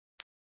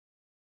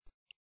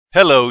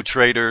Hello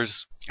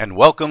traders, and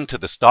welcome to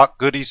the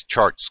StockGoodies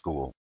Chart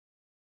School.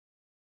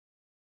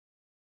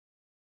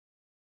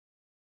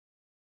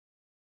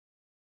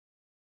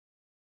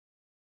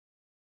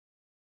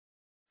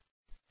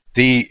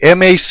 The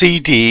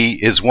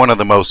MACD is one of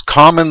the most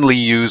commonly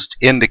used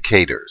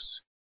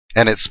indicators,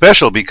 and it's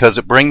special because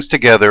it brings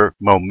together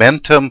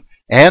momentum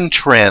and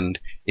trend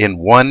in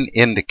one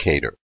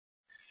indicator.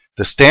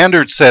 The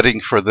standard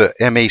setting for the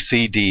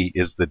MACD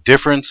is the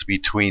difference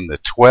between the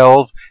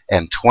 12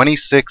 and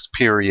 26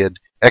 period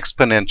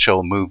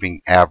exponential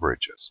moving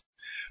averages.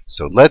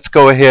 So let's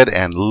go ahead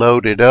and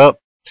load it up.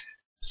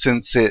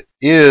 Since it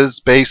is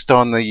based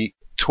on the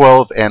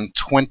 12 and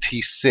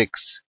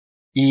 26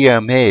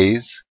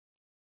 EMAs,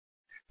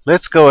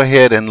 let's go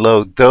ahead and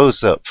load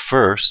those up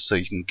first so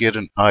you can get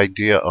an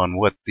idea on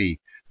what the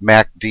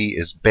MACD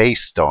is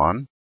based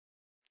on.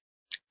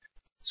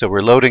 So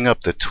we're loading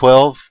up the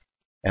 12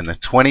 and the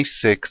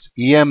 26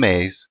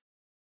 EMAs,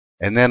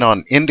 and then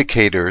on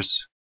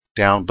indicators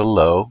down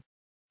below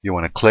you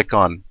want to click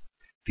on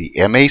the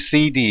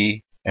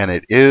MACD, and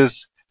it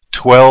is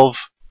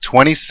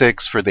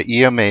 1226 for the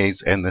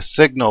EMAs, and the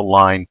signal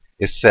line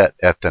is set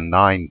at the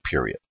 9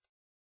 period.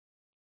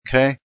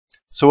 Okay,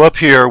 so up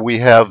here we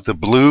have the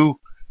blue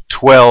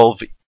 12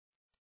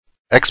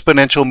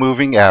 exponential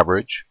moving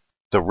average,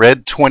 the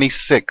red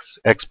 26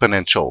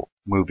 exponential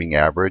moving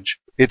average.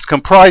 It's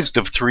comprised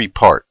of three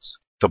parts: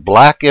 the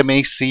black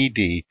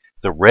MACD,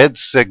 the red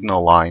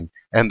signal line,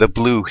 and the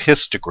blue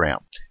histogram.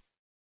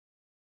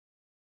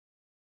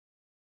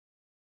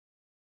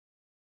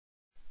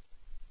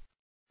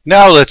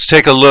 Now let's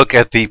take a look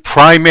at the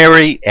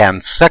primary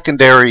and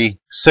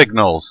secondary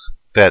signals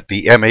that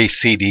the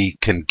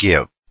MACD can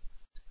give.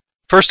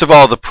 First of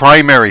all, the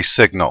primary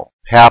signal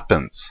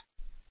happens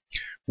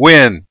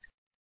when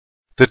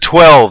the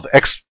 12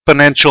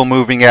 exponential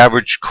moving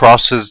average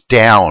crosses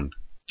down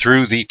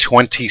through the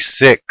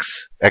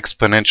 26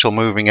 exponential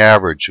moving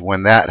average.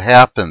 When that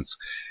happens,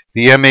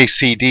 the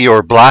MACD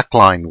or black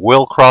line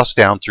will cross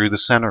down through the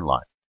center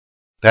line.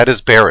 That is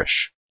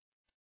bearish.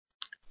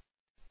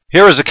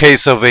 Here is a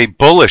case of a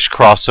bullish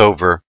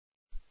crossover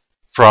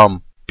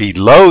from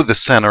below the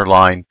center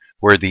line,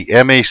 where the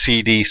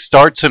MACD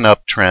starts an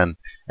uptrend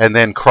and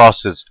then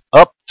crosses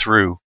up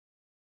through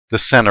the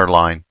center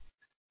line.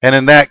 And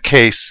in that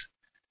case,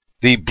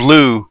 the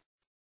blue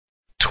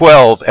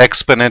 12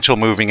 exponential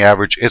moving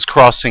average is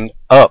crossing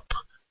up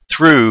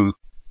through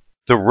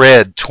the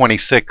red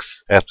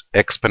 26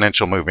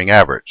 exponential moving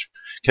average.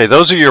 Okay,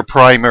 those are your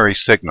primary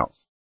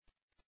signals.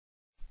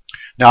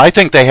 Now I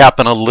think they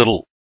happen a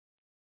little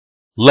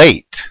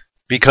late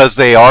because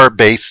they are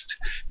based,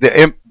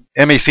 the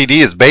MACD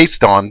is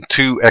based on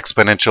two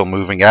exponential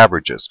moving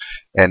averages,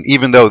 and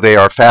even though they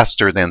are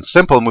faster than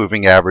simple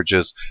moving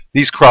averages,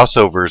 these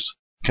crossovers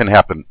can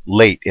happen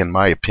late in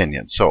my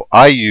opinion. So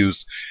I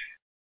use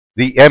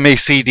the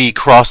MACD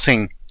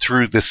crossing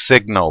through the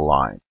signal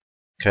line.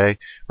 Okay,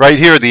 right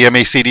here the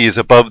MACD is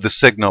above the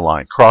signal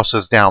line,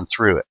 crosses down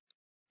through it.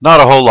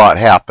 Not a whole lot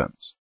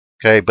happens.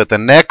 Okay, but the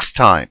next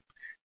time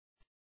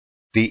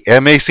the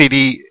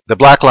MACD, the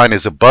black line,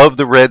 is above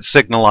the red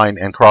signal line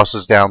and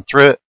crosses down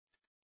through it,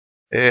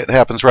 it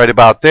happens right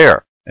about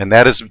there, and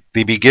that is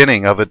the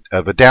beginning of a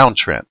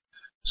downtrend.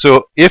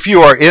 So if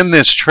you are in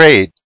this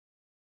trade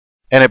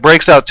and it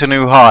breaks out to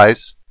new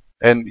highs,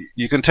 and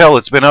you can tell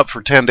it's been up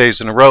for 10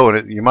 days in a row,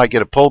 and you might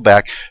get a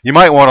pullback, you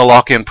might want to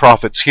lock in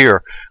profits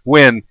here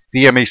when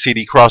the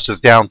MACD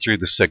crosses down through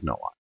the signal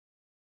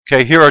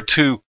line. Okay,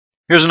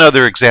 here's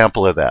another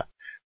example of that.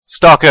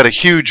 Stock had a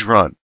huge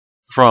run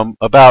from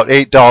about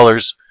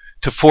 $8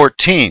 to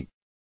 $14,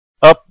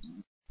 up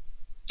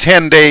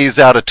 10 days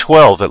out of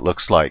 12 it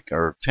looks like,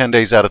 or 10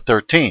 days out of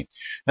 13.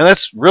 And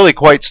that's really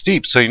quite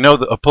steep, so you know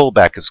that a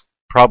pullback is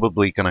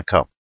probably going to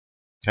come.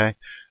 Okay,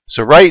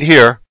 so right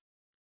here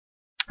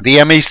the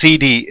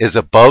MACD is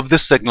above the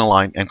signal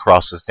line and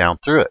crosses down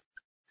through it.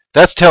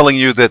 That's telling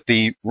you that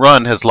the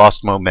run has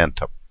lost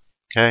momentum.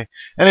 Okay,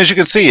 and as you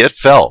can see, it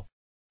fell.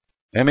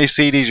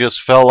 MACD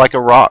just fell like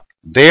a rock.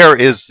 There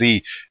is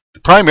the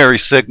primary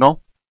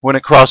signal when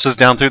it crosses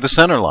down through the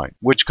center line,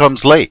 which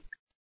comes late,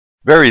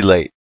 very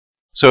late.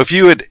 So if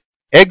you had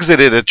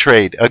exited a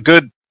trade, a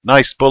good,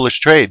 nice bullish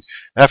trade,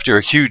 after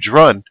a huge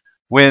run,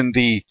 when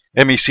the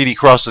MACD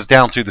crosses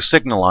down through the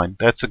signal line,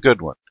 that's a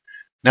good one.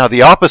 Now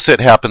the opposite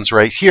happens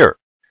right here,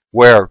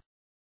 where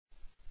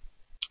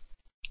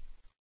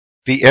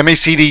the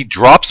MACD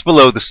drops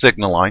below the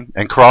signal line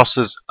and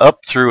crosses up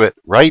through it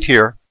right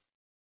here.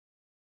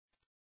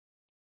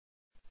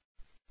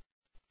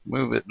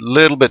 Move it a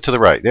little bit to the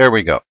right. There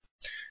we go.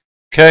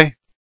 Okay,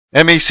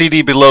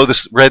 MACD below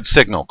this red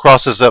signal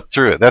crosses up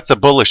through it. That's a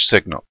bullish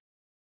signal.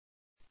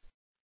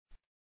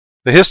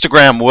 The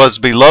histogram was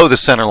below the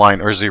center line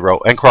or zero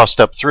and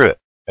crossed up through it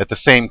at the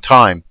same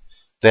time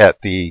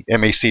that the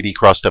MACD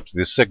crossed up to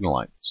the signal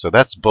line. So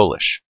that's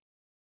bullish.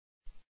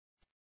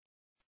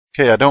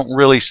 Okay, I don't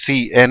really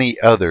see any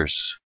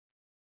others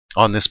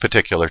on this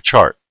particular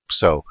chart.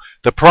 So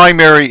the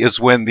primary is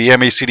when the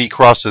MACD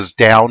crosses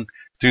down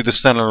through the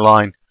center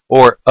line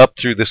or up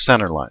through the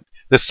center line.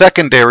 The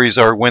secondaries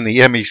are when the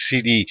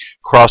MACD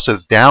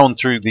crosses down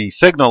through the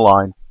signal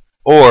line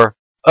or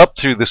up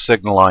through the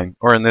signal line,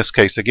 or in this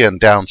case, again,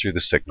 down through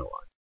the signal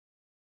line.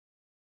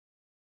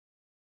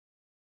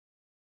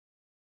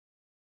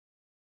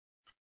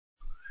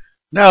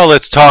 Now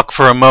let's talk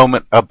for a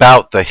moment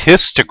about the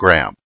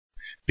histogram,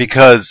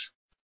 because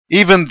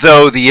even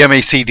though the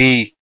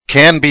MACD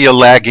can be a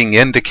lagging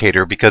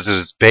indicator because it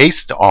is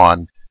based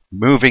on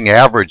moving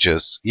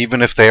averages,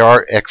 even if they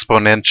are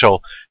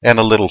exponential and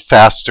a little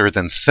faster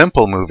than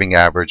simple moving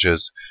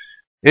averages,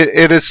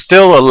 it is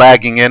still a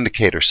lagging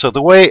indicator. So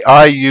the way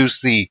I use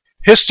the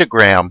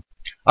histogram,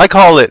 I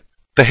call it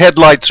the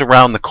headlights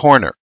around the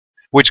corner,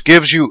 which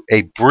gives you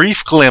a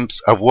brief glimpse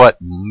of what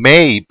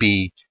may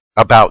be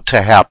about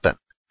to happen.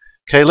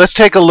 Okay, let's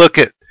take a look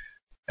at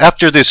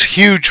after this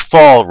huge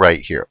fall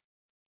right here.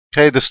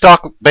 Okay, the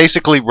stock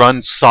basically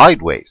runs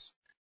sideways.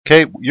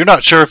 Okay, you're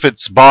not sure if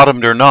it's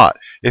bottomed or not.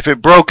 If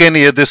it broke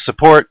any of this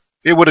support,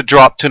 it would have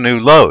dropped to new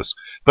lows.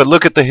 But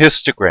look at the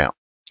histogram.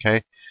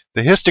 Okay,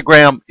 the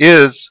histogram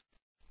is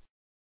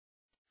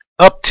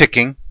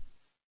upticking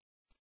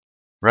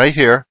right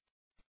here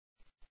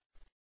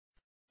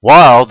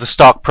while the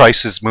stock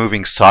price is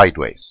moving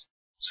sideways.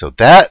 So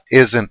that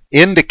is an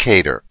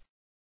indicator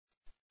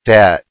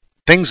that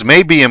things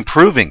may be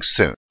improving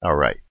soon. All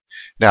right.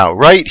 Now,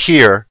 right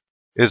here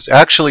is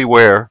actually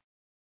where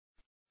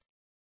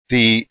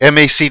the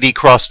MACD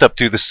crossed up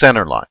through the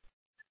center line.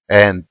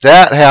 And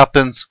that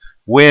happens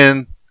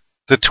when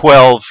the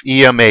 12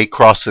 EMA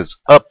crosses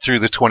up through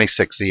the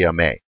 26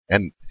 EMA.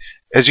 And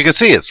as you can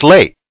see, it's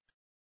late.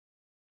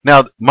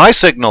 Now, my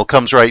signal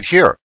comes right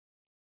here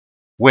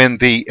when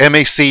the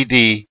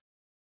MACD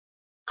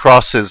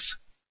crosses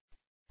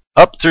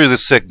up through the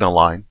signal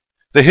line.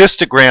 The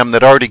histogram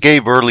that already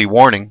gave early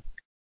warning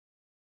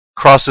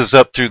crosses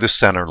up through the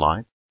center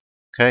line,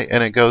 okay,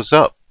 and it goes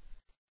up.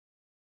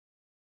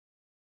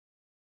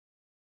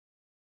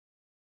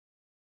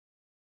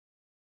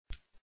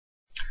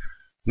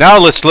 Now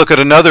let's look at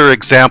another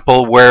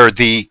example where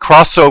the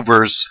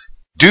crossovers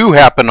do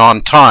happen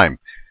on time,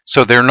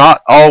 so they're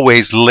not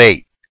always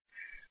late.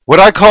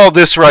 What I call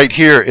this right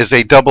here is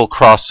a double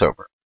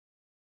crossover,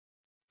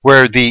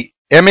 where the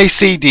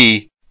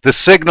MACD, the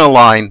signal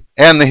line,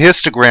 and the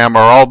histogram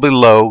are all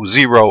below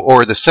zero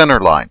or the center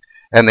line,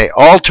 and they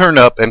all turn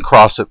up and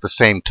cross at the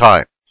same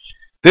time.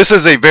 This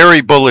is a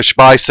very bullish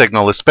buy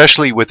signal,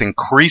 especially with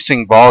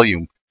increasing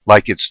volume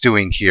like it's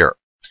doing here.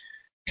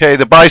 Okay,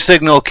 the buy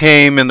signal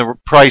came in the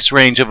price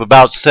range of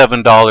about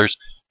 $7,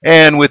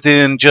 and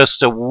within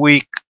just a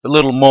week, a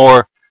little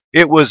more,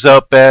 it was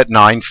up at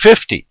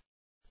 $9.50.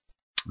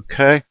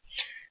 Okay,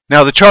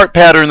 now the chart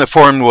pattern that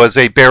formed was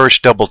a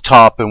bearish double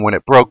top, and when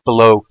it broke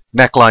below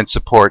neckline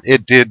support,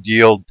 it did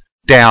yield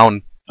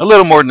down a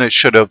little more than it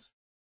should have.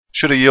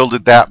 Should have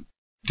yielded that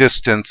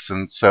distance,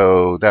 and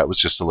so that was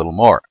just a little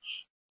more.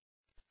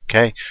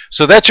 Okay,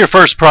 so that's your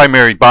first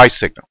primary buy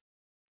signal.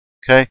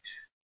 Okay,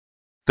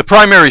 the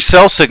primary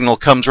sell signal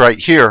comes right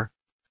here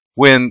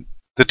when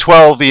the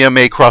 12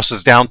 EMA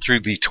crosses down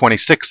through the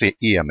 26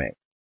 EMA,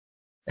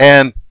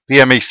 and the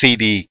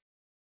MACD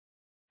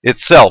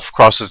itself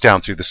crosses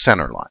down through the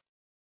center line.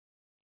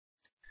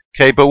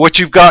 Okay, but what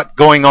you've got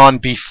going on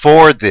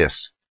before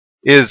this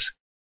is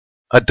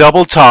a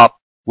double top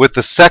with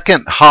the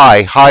second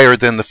high higher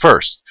than the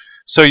first.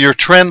 So your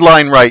trend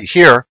line right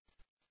here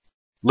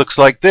looks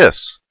like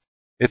this.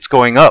 It's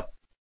going up.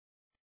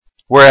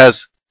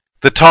 Whereas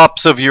the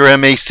tops of your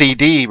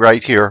MACD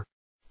right here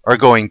are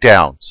going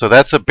down. So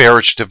that's a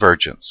bearish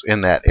divergence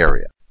in that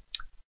area.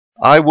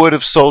 I would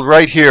have sold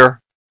right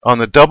here on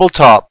the double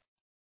top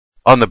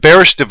on the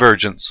bearish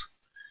divergence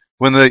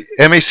when the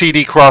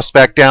MACD crossed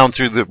back down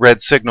through the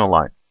red signal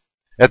line.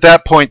 At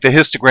that point, the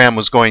histogram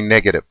was going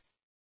negative.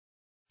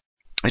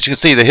 As you can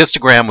see, the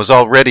histogram was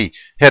already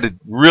headed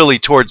really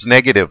towards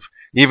negative,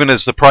 even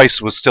as the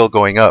price was still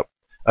going up.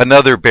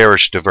 Another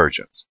bearish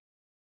divergence.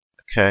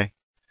 Okay,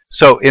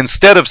 so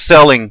instead of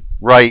selling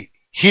right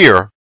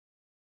here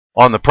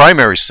on the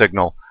primary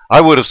signal,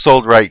 I would have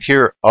sold right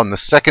here on the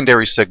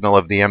secondary signal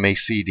of the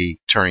MACD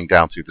turning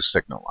down through the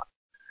signal line.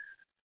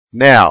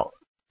 Now,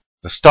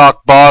 the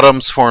stock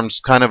bottoms, forms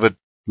kind of a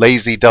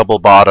lazy double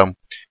bottom.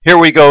 Here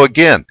we go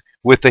again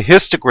with the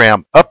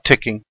histogram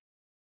upticking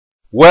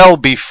well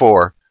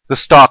before the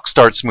stock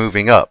starts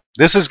moving up.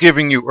 This is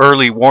giving you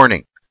early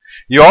warning.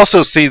 You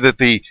also see that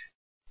the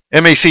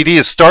MACD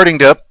is starting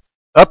to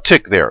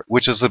uptick there,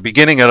 which is the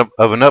beginning of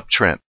an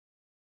uptrend.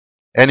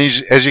 And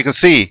as you can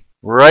see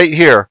right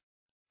here,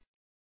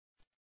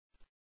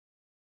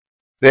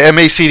 the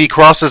MACD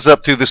crosses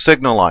up through the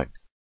signal line.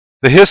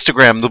 The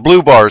histogram, the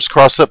blue bars,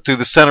 cross up through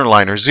the center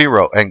line or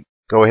zero and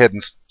go ahead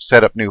and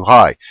set up new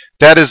high.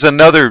 That is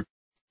another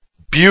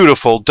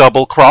beautiful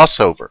double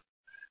crossover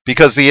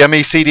because the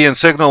MACD and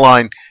signal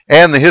line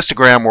and the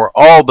histogram were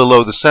all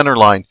below the center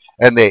line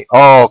and they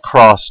all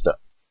crossed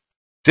up.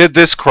 Did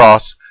this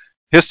cross,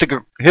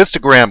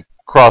 histogram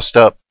crossed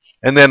up,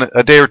 and then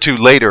a day or two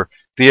later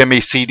the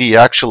MACD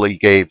actually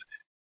gave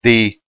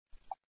the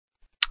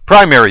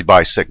primary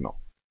buy signal,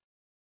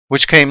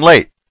 which came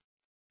late.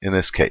 in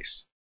this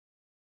case.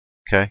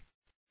 Okay?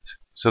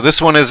 So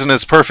this one isn't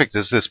as perfect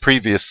as this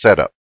previous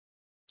setup.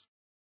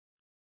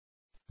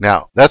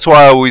 Now, that's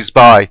why I always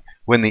buy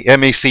when the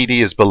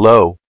MACD is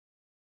below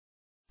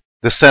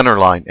the center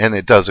line and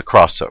it does a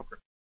crossover.